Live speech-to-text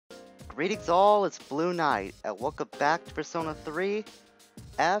Greetings all, it's Blue Knight, and welcome back to Persona 3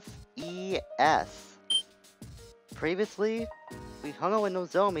 FES. Previously, we hung out with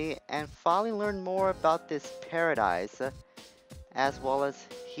Nozomi and finally learned more about this paradise, as well as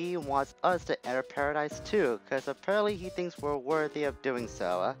he wants us to enter paradise too, because apparently he thinks we're worthy of doing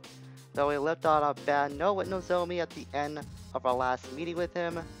so. Though we left on a bad note with Nozomi at the end of our last meeting with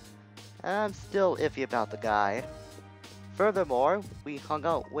him, I'm still iffy about the guy. Furthermore, we hung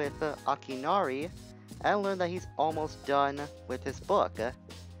out with Akinari and learned that he's almost done with his book,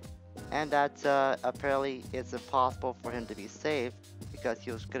 and that apparently it's impossible for him to be saved because he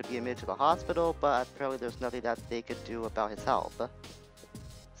was going to be admitted to the hospital, but apparently there's nothing that they could do about his health.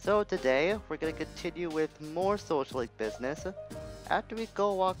 So today, we're going to continue with more Social League business after we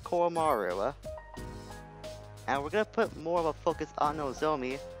go walk Koromaru. And we're going to put more of a focus on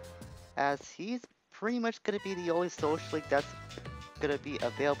Nozomi, as he's pretty much going to be the only Social League that's going to be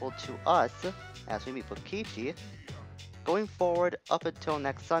available to us as we meet Bokichi going forward up until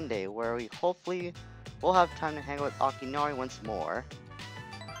next Sunday, where we hopefully will have time to hang out with Akinari once more.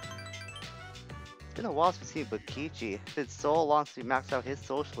 It's been a while since we've seen Bokichi. It's been so long since we maxed out his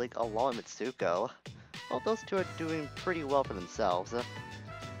Social League along with Mitsuko. Well, those two are doing pretty well for themselves.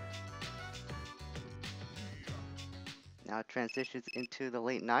 Now it transitions into the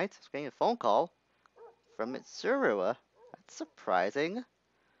late nights. It's getting a phone call from Mitsuru. That's surprising.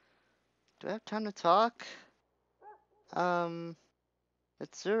 Do I have time to talk? Mitsuru,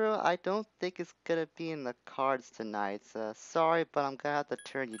 I don't think it's gonna be in the cards tonight. Sorry, but I'm gonna have to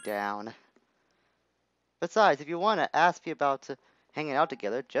turn you down. Besides, if you want to ask me about hanging out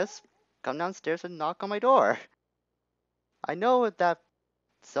together, just come downstairs and knock on my door. I know that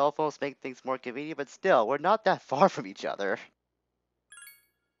cell phones make things more convenient, but still, we're not that far from each other.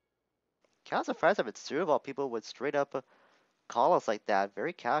 Kinda surprised that Mitsuru of all people would straight up call us like that,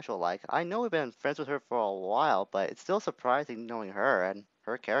 very casual like. I know we've been friends with her for a while, but it's still surprising knowing her and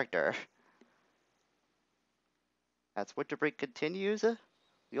her character. As winter break continues,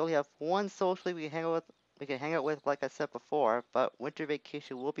 we only have one socially we can hang out with like I said before, but winter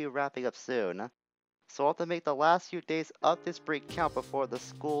vacation will be wrapping up soon. So I'll have to make the last few days of this break count before the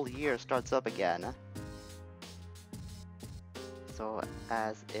school year starts up again. So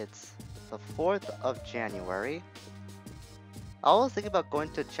as it's the 4th of January, I was thinking about going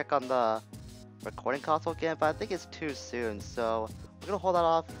to check on the recording console again, but I think it's too soon, so we're gonna hold that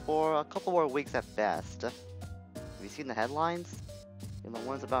off for a couple more weeks at best. Have you seen the headlines? You know, the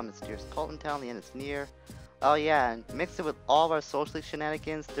ones about mysterious cult in town, the end is near. Oh yeah, and mixed it with all of our Social League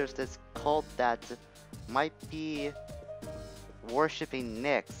shenanigans, there's this cult that might be worshipping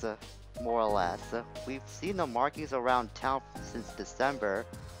Nyx, more or less. We've seen the markings around town since December,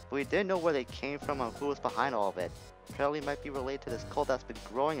 but we didn't know where they came from and who was behind all of it. Apparently might be related to this cult that's been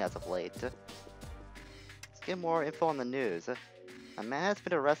growing as of late. Let's get more info on the news. A man has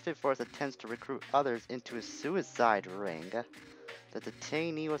been arrested for his attempts to recruit others into a suicide ring. The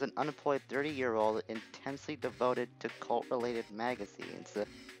detainee was an unemployed 30-year-old intensely devoted to cult-related magazines. It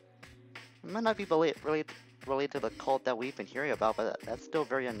might not be related to the cult that we've been hearing about, but that's still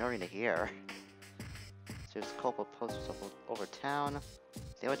very unnerving to hear. So there's cult posters over town.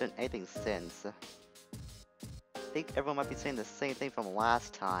 They haven't done anything since. I think everyone might be saying the same thing from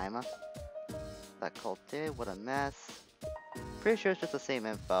last time. That cult did, what a mess. Pretty sure it's just the same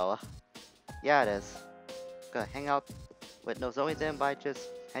info. Yeah, it is. Gonna hang out with Nozomi then by just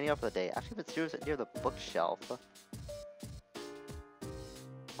hanging out for the day. Actually, Mitsuru's near the bookshelf.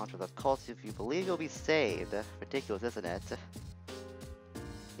 Onto the cult, if you believe you'll be saved. Ridiculous, isn't it?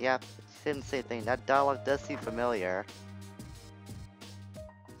 Yeah, she didn't say a thing. That dialogue does seem familiar.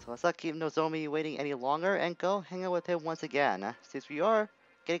 So let's not keep Nozomi waiting any longer and go hang out with him once again. Since we are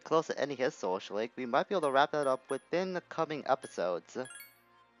getting close to ending his Social League, we might be able to wrap that up within the coming episodes. So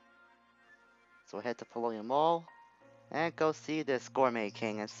we'll head to Paulownia Mall and go see this Gourmet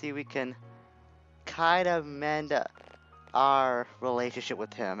King and see if we can kind of mend our relationship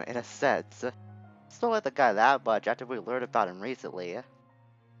with him in a sense. Still like the guy that much after we learned about him recently. And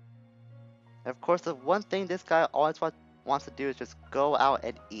of course, the one thing this guy always wants to do is just go out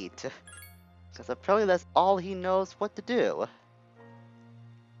and eat. Because apparently that's all he knows what to do.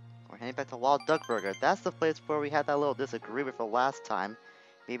 We're heading back to Wild Duck Burger. That's the place where we had that little disagreement from last time.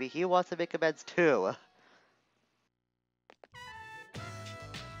 Maybe he wants to make amends too.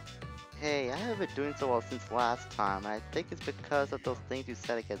 Hey, I haven't been doing so well since last time, and I think it's because of those things you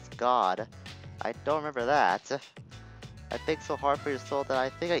said against God. I don't remember that. I think so hard for your soul that I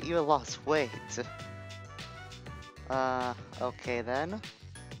think I even lost weight. Okay then.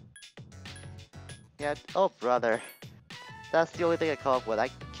 Yeah, oh brother. That's the only thing I come up with. I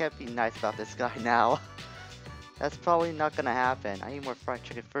can't be nice about this guy now. That's probably not gonna happen. I need more fried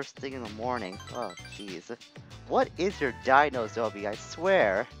chicken first thing in the morning. Oh, jeez. What is your diet, Nozomi? I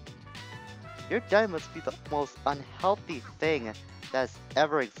swear. Your diet must be the most unhealthy thing that's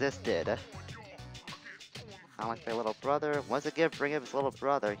ever existed. I like my little brother. Once again, bring up his little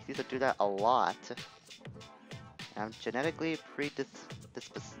brother. He used to do that a lot. I'm genetically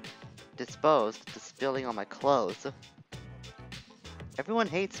predisposed to spilling on my clothes. Everyone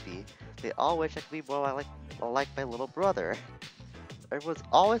hates me. They all wish I could be more like my little brother. Everyone's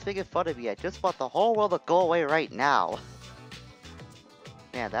always making fun of me. I just want the whole world to go away right now.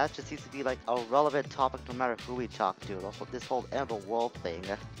 Man, that just seems to be like a relevant topic no matter who we talk to. This whole end of the world thing.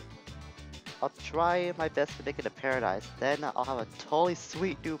 I'll try my best to make it a paradise. Then I'll have a totally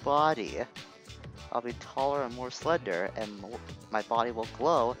sweet new body. I'll be taller and more slender, and my body will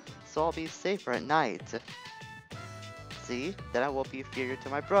glow, so I'll be safer at night. See? Then I won't be inferior to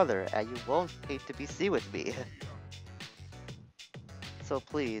my brother, and you won't hate to be seen with me. So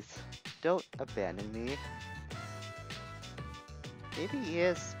please, don't abandon me. Maybe he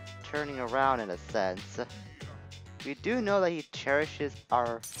is turning around in a sense. We do know that he cherishes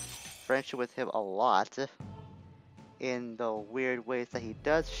our friendship with him a lot, in the weird ways that he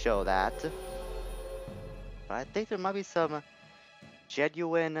does show that. But I think there might be some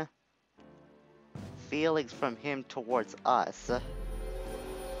genuine feelings from him towards us.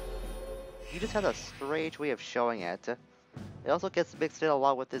 He just has a strange way of showing it. It also gets mixed in a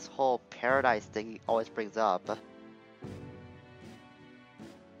lot with this whole paradise thing he always brings up.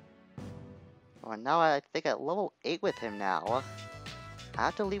 Well, now I think at level 8 with him now. I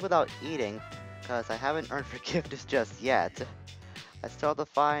have to leave without eating, because I haven't earned forgiveness just yet. I still have to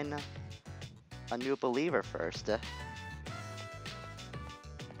find a new believer first. I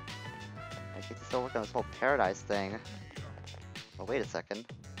get to still work on this whole paradise thing. Oh, wait a second.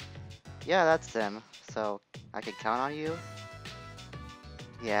 Yeah, that's him. So, I can count on you?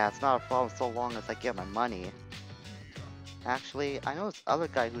 Yeah, it's not a problem so long as I get my money. Actually, I know this other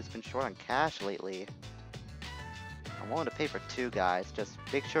guy who's been short on cash lately. I'm willing to pay for 2 guys, just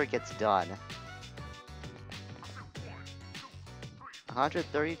make sure it gets done.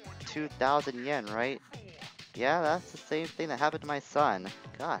 132,000 yen, right? Yeah, that's the same thing that happened to my son.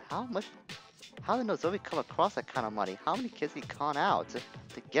 God, how did Nozomi come across that kind of money? How many kids did he con out to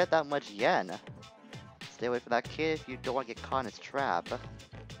get that much yen? Stay away from that kid if you don't want to get caught in his trap.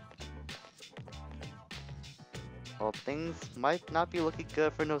 Well, things might not be looking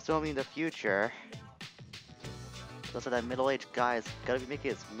good for Nozomi in the future. Looks like that middle-aged guy is gonna be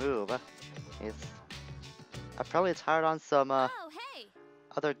making his move. I'm probably tired on some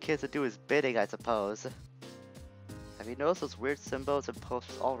other kids to do his bidding, I suppose. Have you noticed those weird symbols and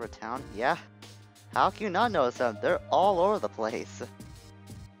posters all over town? Yeah? How can you not notice them? They're all over the place.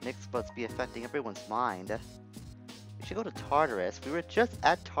 Nick's must be affecting everyone's mind. We should go to Tartarus. We were just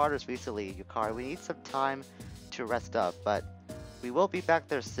at Tartarus recently, Yukari. We need some time to rest up, but we will be back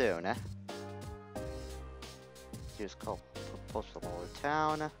there soon. Just call post all over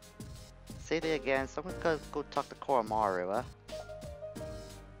town. Save it again, so I'm gonna go talk to Koromaru. What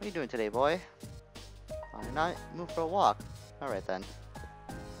are you doing today, boy? Why not move for a walk? Alright then.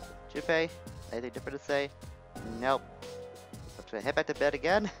 Junpei, anything different to say? Nope. I'm gonna head back to bed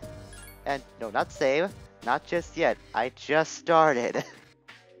again. And no, not save. Not just yet. I just started.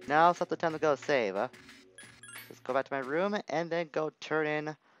 Now it's not the time to go save. Just go back to my room and then go turn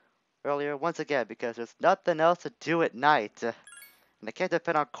in earlier once again because there's nothing else to do at night. And I can't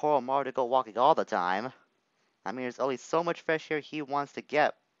depend on Koromaru to go walking all the time. I mean, there's only so much fresh air he wants to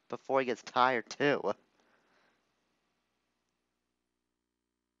get before he gets tired too.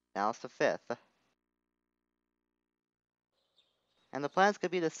 Now it's the 5th. And the plans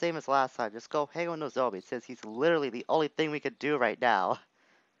could be the same as last time. Just go hang with Nozomi since he's literally the only thing we could do right now.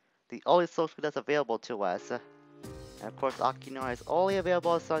 The only social that's available to us. And of course, Akinori is only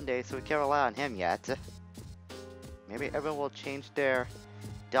available on Sunday, so we can't rely on him yet. Maybe everyone will change their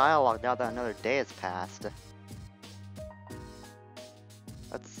dialogue now that another day has passed.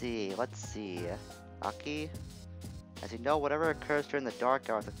 Let's see. Aki? As you know, whatever occurs during the dark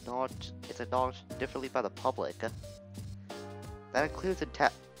hours is acknowledged differently by the public. That includes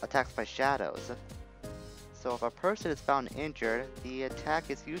attacks by shadows. So if a person is found injured, the attack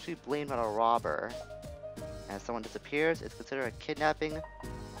is usually blamed on a robber. And if someone disappears, it's considered a kidnapping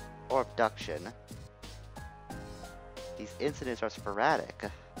or abduction. These incidents are sporadic,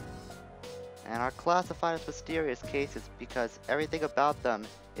 and are classified as mysterious cases because everything about them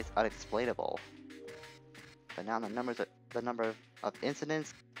is unexplainable. But now the numbers the number of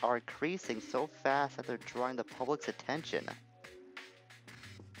incidents are increasing so fast that they're drawing the public's attention.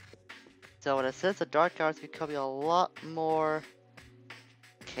 So in a sense, the dark arts becoming a lot more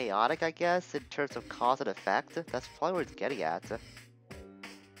chaotic, I guess, in terms of cause and effect. That's probably what it's getting at.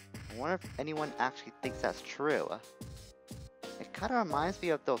 I wonder if anyone actually thinks that's true. It kind of reminds me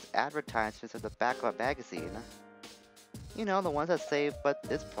of those advertisements at the back of a magazine. You know, the ones that say, buy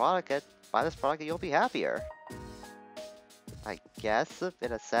this product and you'll be happier. I guess,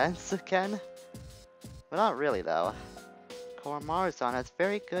 in a sense, Ken. But not really, though. Koromaru-san has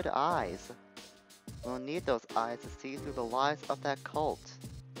very good eyes. We'll need those eyes to see through the lies of that cult.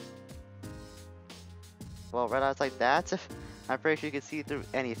 Well, red eyes like that, I'm pretty sure you can see through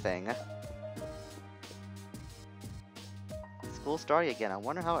anything. School's starting again. I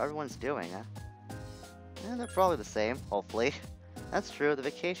wonder how everyone's doing. They're probably the same, hopefully. That's true, the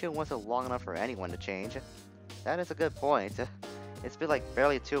vacation wasn't long enough for anyone to change. That is a good point. It's been like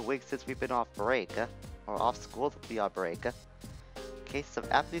barely 2 weeks since we've been off break, or off school to be on break. Cases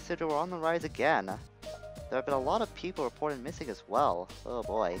of apathy syndrome are on the rise again. There have been a lot of people reported missing as well. Oh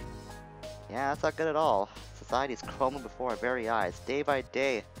boy. Yeah, that's not good at all. Society is crumbling before our very eyes. Day by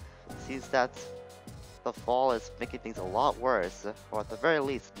day, it seems that the fall is making things a lot worse, or at the very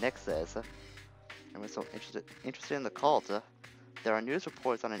least, Nick says. And we're so interested in the cult. There are news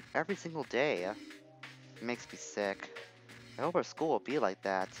reports on it every single day. It makes me sick. I hope our school will be like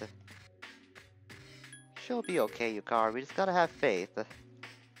that. She'll be okay, Yukari. We just gotta have faith.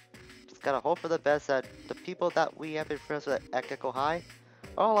 Just gotta hope for the best that the people that we have been friends with at Gecko High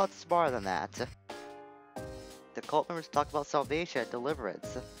are a lot smarter than that. The cult members talk about salvation and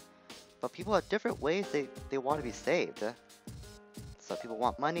deliverance, but people have different ways they want to be saved. Some people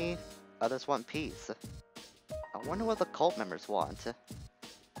want money, others want peace. I wonder what the cult members want.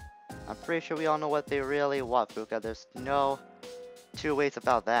 I'm pretty sure we all know what they really want, Fuka. There's no two ways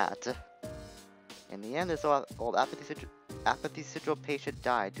about that. In the end, this old apathy syndrome patient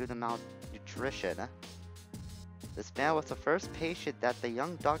died due to malnutrition. This man was the first patient that the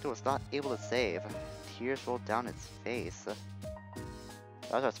young doctor was not able to save. Tears rolled down his face.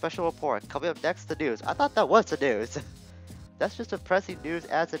 That was our special report. Coming up next, the news. I thought that was the news. That's just depressing news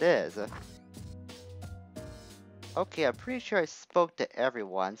as it is. Okay, I'm pretty sure I spoke to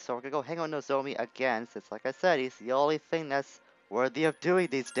everyone, so we're gonna go hang out with Nozomi again, since like I said, he's the only thing that's worthy of doing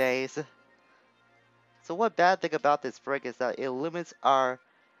these days. So one bad thing about this break is that it limits our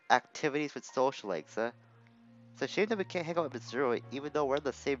activities with social links. It's a shame that we can't hang out with Mitsuru, even though we're in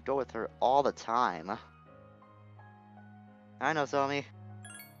the same door with her all the time. I know, Nozomi.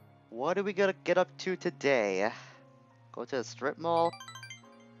 What are we gonna get up to today? Go to the strip mall?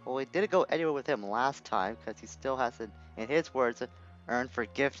 Well, we didn't go anywhere with him last time, because he still hasn't, in his words, earned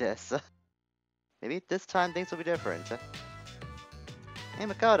forgiveness. Maybe this time things will be different. Hey,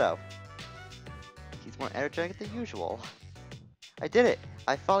 Makoto. He's more energetic than usual. I did it!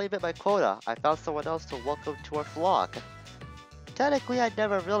 I finally met my quota. I found someone else to welcome to our flock. Technically, I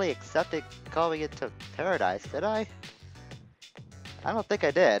never really accepted going into paradise, did I? I don't think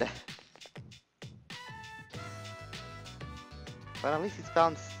I did. But at least he's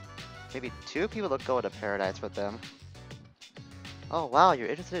found maybe 2 people to go into paradise with them. Oh wow, you're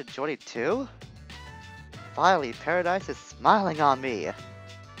interested in joining too? Finally, paradise is smiling on me.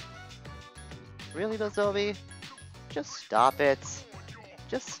 Really, Nozomi? Just stop it.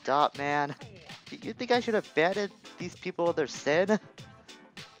 Just stop, man. You think I should abandon these people in their sin?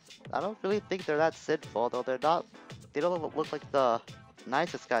 I don't really think they're that sinful, though they don't look like the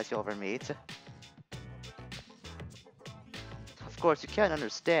nicest guys you'll ever meet. Of course, you can't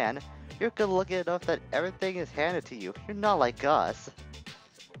understand. You're good looking enough that everything is handed to you. You're not like us.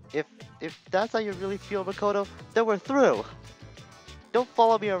 If that's how you really feel, Makoto, then we're through. Don't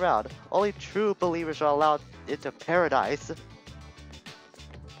follow me around. Only true believers are allowed into paradise.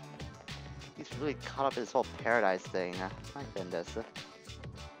 He's really caught up in this whole paradise thing. My goodness.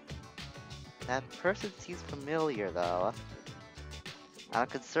 That person seems familiar, though. Out of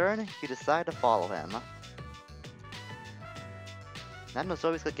concern, you decide to follow him. Now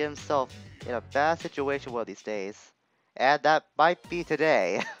Nozomi's gonna get himself in a bad situation one of these days. And that might be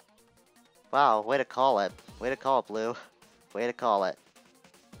today. Wow, way to call it. Way to call it, Blue. Way to call it.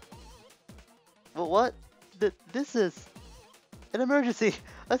 But what? This is an emergency!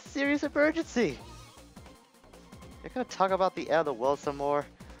 A serious emergency! You're gonna talk about the end of the world some more?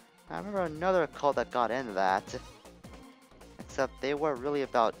 I remember another cult that got into that. Except they weren't really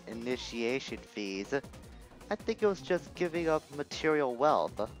about initiation fees. I think it was just giving up material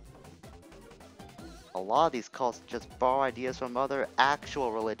wealth. A lot of these cults just borrow ideas from other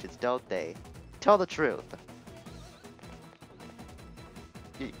actual religions, don't they? Tell the truth.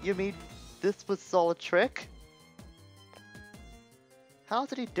 You mean this was all a trick? How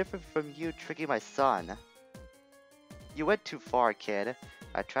is it any different from you tricking my son? You went too far, kid.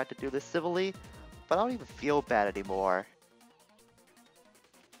 I tried to do this civilly, but I don't even feel bad anymore.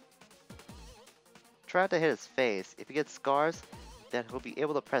 Try to hit his face. If he gets scars, then he'll be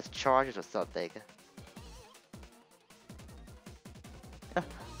able to press charges or something. Uh,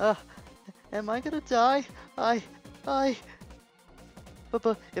 uh, am I gonna die? I...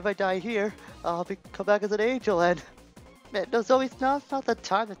 But if I die here, come back as an angel and... Man, Nozomi, it's not the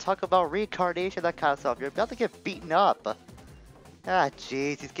time to talk about reincarnation, that kind of stuff. You're about to get beaten up. Ah,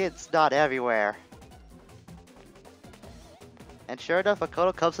 jeez, he's getting snot everywhere. And sure enough,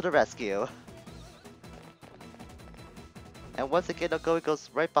 Makoto comes to the rescue. And once again, Nozomi goes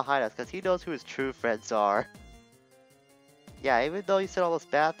right behind us because he knows who his true friends are. Yeah, even though you said all those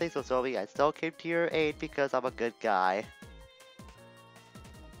bad things, Nozomi, I still came to your aid because I'm a good guy.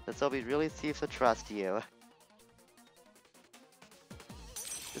 Nozomi really seems to trust you.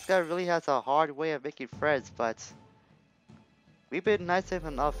 This guy really has a hard way of making friends, but we've been nice to him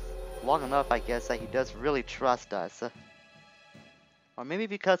enough, long enough, I guess, that he does really trust us. Or maybe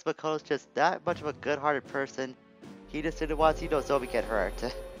because Makoto's just that much of a good-hearted person, he just didn't want to see Nozomi get hurt.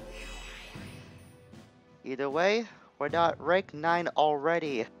 Either way, we're now at rank 9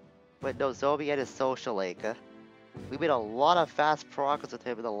 already with Nozomi and his social link. We made a lot of fast progress with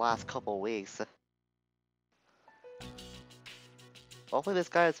him in the last couple weeks. Hopefully this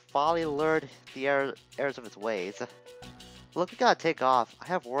guy has finally learned the errors of his ways. Look, we gotta take off. I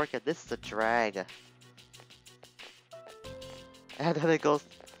have work and this is a drag. And then it goes,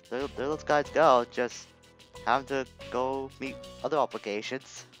 there those guys go, just having to go meet other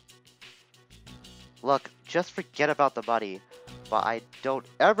obligations. Look, just forget about the money, but I don't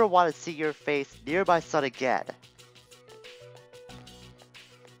ever want to see your face near my son again.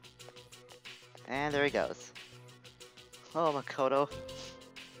 And there he goes. Oh, Makoto,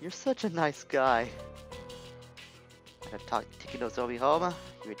 you're such a nice guy. After taking Nozomi home,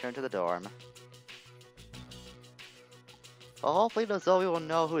 you return to the dorm. Well, hopefully Nozomi will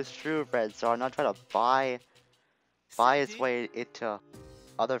know who his true friends are, not try to buy his way into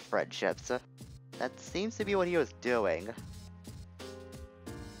other friendships. That seems to be what he was doing.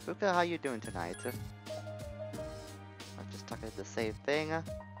 Fuka, how you doing tonight? I'm just talking the same thing.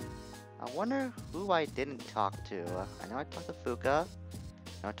 I wonder who I didn't talk to. I know I talked to Fuka.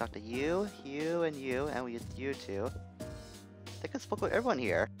 I know I talked to you, and with you two. I think I spoke with everyone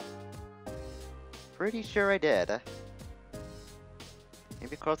here. Pretty sure I did.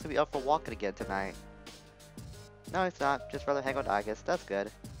 Maybe Carl's gonna be up for walking again tonight. No, it's not. Just rather hang out with August. That's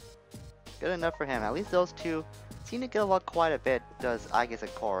good. Good enough for him. At least those two seem to get along quite a bit, does Aigis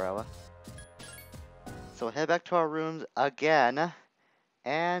and Koro. So we'll head back to our rooms again,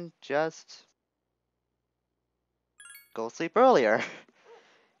 and just go sleep earlier.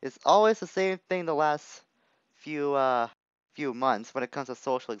 It's always the same thing the last few months when it comes to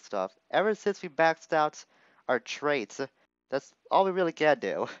social stuff. Ever since we maxed out our traits, that's all we really can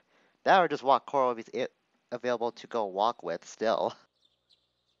do. That or just walk Koro if he's available to go walk with still.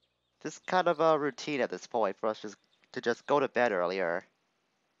 This is kind of a routine at this point for us to just go to bed earlier.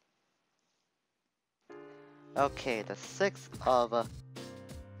 Okay, the 6th of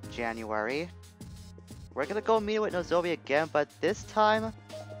January. We're gonna go meet with Nozomi again, but this time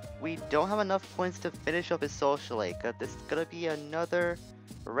we don't have enough points to finish up his social link. This is gonna be another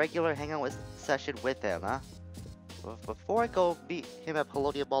regular hangout session with him. Before I go meet him at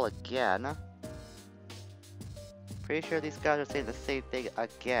Polonium Mall again, pretty sure these guys are saying the same thing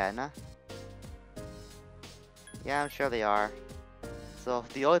again. Yeah, I'm sure they are. So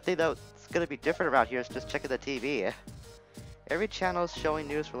the only thing that's gonna be different around here is just checking the TV. Every channel is showing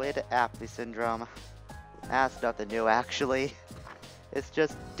news related to Apathy Syndrome. That's nothing new, actually. It's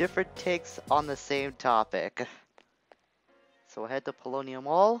just different takes on the same topic. So we'll head to Polonium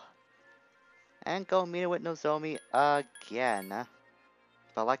Mall and go meet with Nozomi again.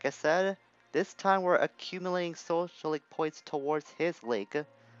 But like I said, this time we're accumulating social link points towards his link,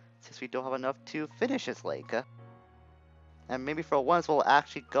 since we don't have enough to finish his link. And maybe for once we'll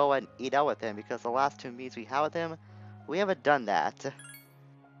actually go and eat out with him, because the last 2 meets we had with him, we haven't done that.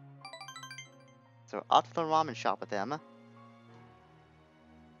 So off to the ramen shop with him.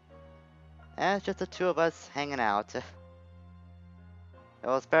 And it's just the 2 of us hanging out.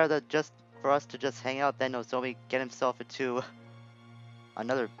 Well, it's better than just for us to just hang out than Nozomi get himself into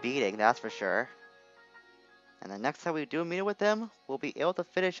another beating, that's for sure. And the next time we do meet with him, we'll be able to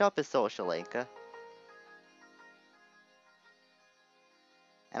finish up his social link.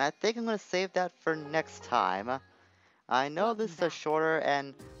 And I think I'm going to save that for next time. I know this Welcome is a back. shorter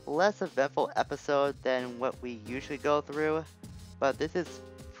and less eventful episode than what we usually go through, but this is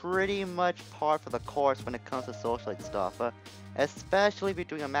pretty much par for the course when it comes to Social League stuff. Especially if you're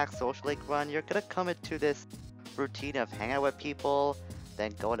doing a max Social League run, you're gonna come into this routine of hanging out with people,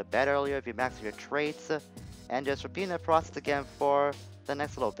 then going to bed earlier if you max your traits, and just repeating that process again for the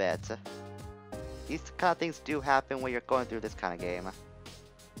next little bit. These kind of things do happen when you're going through this kind of game.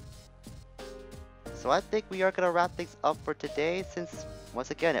 So I think we are going to wrap things up for today since,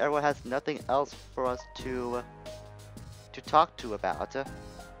 once again, everyone has nothing else for us to talk to about.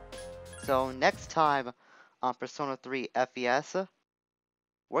 So next time on Persona 3 FES,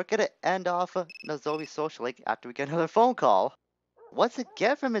 we're going to end off Nozomi Social Link after we get another phone call. Once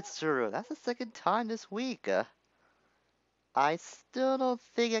again from Mitsuru, that's the second time this week. I still don't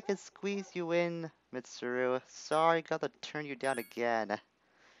think I can squeeze you in, Mitsuru. Sorry, got to turn you down again.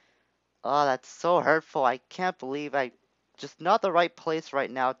 Oh, that's so hurtful. I can't believe I just not the right place right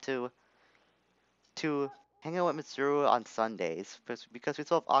now to hang out with Mitsuru on Sundays because we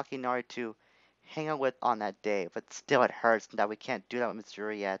still have Akinari to hang out with on that day. But still, it hurts that we can't do that with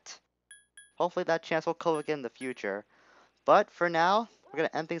Mitsuru yet. Hopefully, that chance will come again in the future. But for now, we're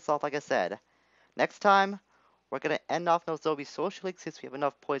gonna end things off like I said. Next time, we're gonna end off Nozomi Social Link since we have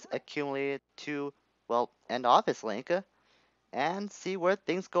enough points accumulated to, well, end off his link and see where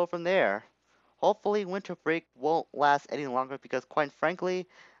things go from there. Hopefully, winter break won't last any longer because, quite frankly,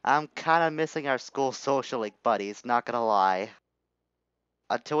 I'm kind of missing our school social league buddies, not gonna lie.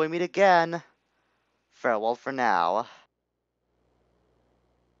 Until we meet again, farewell for now.